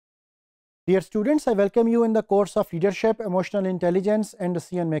Dear students, I welcome you in the course of Leadership, Emotional Intelligence and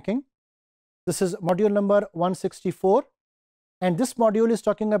Decision Making. This is module number 164, and this module is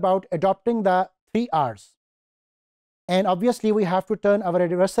talking about adopting the 3 R's. And obviously, we have to turn our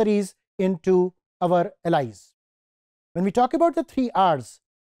adversaries into our allies. When we talk about the 3 R's,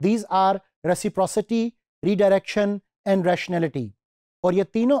 these are reciprocity, redirection and rationality. और ये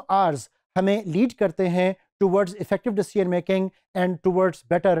तीनों R's हमें lead करते हैं towards effective decision making and towards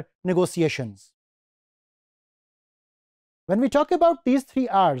better negotiations. When we talk about these 3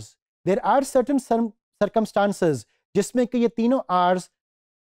 R's, there are certain circumstances जिसमें कि ये तीनों R's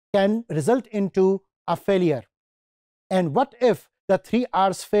can result into a failure. And what if the 3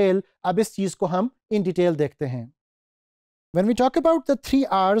 R's fail? अब इस चीज़ को हम in detail देखते हैं. When we talk about the 3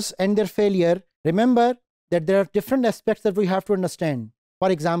 R's and their failure, remember that there are different aspects that we have to understand.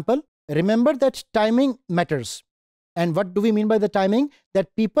 For example, remember that timing matters. And what do we mean by the timing?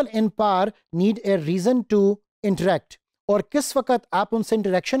 That people in power need a reason to interact. और किस वक्त आप उनसे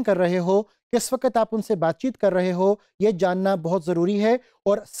interaction कर रहे हो, किस वक्त आप उनसे बातचीत कर रहे हो, ये जानना बहुत ज़रूरी है.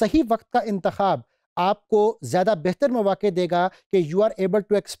 और सही वक्त का इंतखाब आपको ज़्यादा बेहतर मौके देगा कि you are able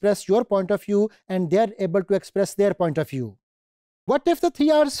to express your point of view and they are able to express their point of view. What if the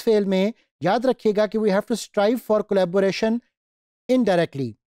 3 R's fail में याद रखिएगा कि we have to strive for collaboration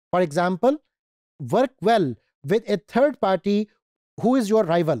indirectly. For example, work well with a third party who is your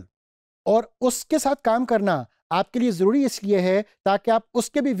rival. और उसके साथ काम करना आपके लिए ज़रूरी इसलिए है ताकि आप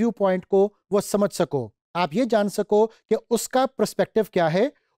उसके भी व्यू पॉइंट को वो समझ सको, आप ये जान सको कि उसका पर्सपेक्टिव क्या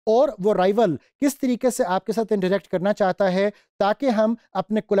है और वो राइवल किस तरीके से आपके साथ इंटरेक्ट करना चाहता है ताकि हम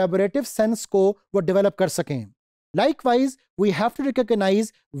अपने कोलैबोरेटिव सेंस को वो डेवलप कर सकें. Likewise, we have to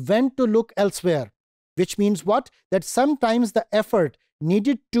recognize when to look elsewhere, which means what? That sometimes the effort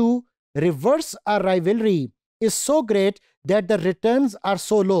needed to reverse a rivalry is so great that the returns are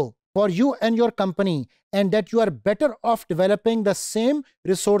so low for you and your company, and that you are better off developing the same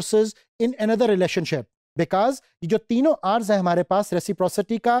resources in another relationship. Because ये जो तीनों R's है हमारे पास,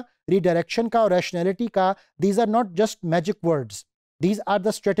 reciprocity का, redirection का और rationality का, these are not just magic words. These are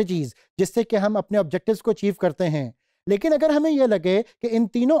the strategies जिससे कि हम अपने objectives को achieve करते हैं. लेकिन अगर हमें यह लगे कि इन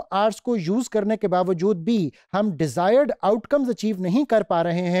तीनों R's को यूज करने के बावजूद भी हम desired outcomes achieve नहीं कर पा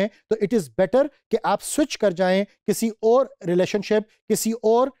रहे हैं, तो it is better कि आप switch कर जाएं किसी और relationship, किसी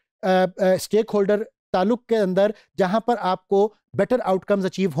और stakeholder ताल्लुक के अंदर जहां पर आपको better outcomes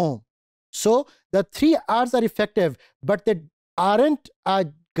achieve हों. So the 3 R's are effective, but they aren't a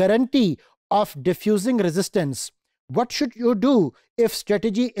guarantee of diffusing resistance. What should you do if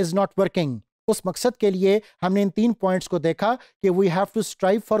strategy is not working? उस मकसद के लिए हमने इन 3 पॉइंट्स को देखा कि we have to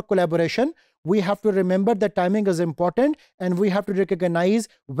strive for collaboration, we have to remember that timing is important, and we have to recognize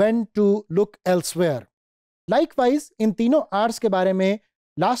when to look elsewhere. Likewise, इन तीनों R's के बारे में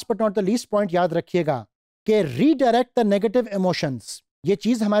last but not the least point याद रखिएगा कि redirect the negative emotions. ये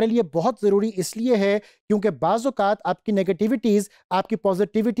चीज़ हमारे लिए बहुत ज़रूरी इसलिए है क्योंकि बाज़ औक़ात आपकी नेगेटिविटीज़ आपकी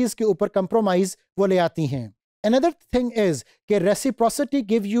पॉजिटिविटीज़ के ऊपर कंप्रोमाइज़ वो ले आती हैं. Another thing is कि reciprocity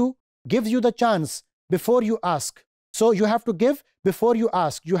gives you the chance before you ask. So you have to give before you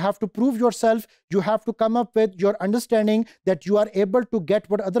ask. You have to prove yourself. You have to come up with your understanding that you are able to get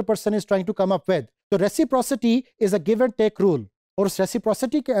what other person is trying to come up with. So reciprocity is a give and take rule. और उस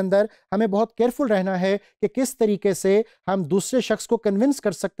reciprocity के अंदर हमें बहुत careful रहना है कि किस तरीके से हम दूसरे शख्स को कन्विंस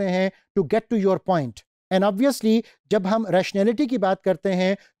कर सकते हैं to get to your point. And obviously जब हम रैशनैलिटी की बात करते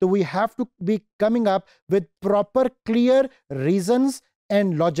हैं तो we have to be coming up with proper clear reasons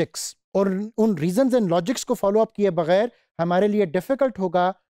and logics. और उन रीजंस एंड लॉजिक्स को फॉलो अप किए बगैर हमारे लिए डिफिकल्ट होगा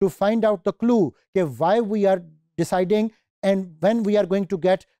to find out the clue कि why we are deciding and when we are going to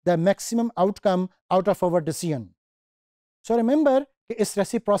get the maximum outcome out of our decision. So remember कि इस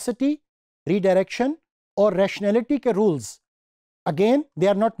reciprocity, redirection और rationality के rules, again, they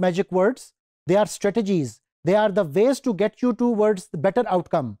are not magic words, they are strategies, they are the ways to get you towards the better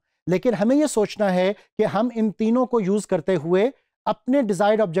outcome. लेकिन हमें ये सोचना है कि हम इन तीनों को यूज करते हुए अपने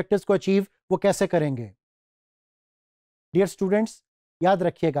desired objectives को achieve वो कैसे करेंगे. Dear students, याद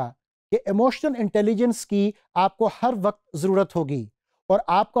रखिएगा कि emotional intelligence की आपको हर वक्त ज़रूरत होगी और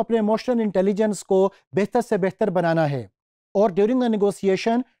आपको अपने emotional intelligence को बेहतर से बेहतर बनाना है. और during the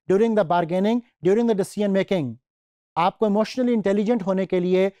negotiation, during the bargaining, during the decision making आपको इमोशनली इंटेलिजेंट होने के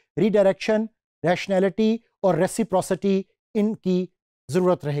लिए रीडायरेक्शन, रैशनैलिटी और रेसिप्रोसिटी इनकी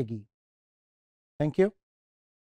ज़रूरत रहेगी. Thank you.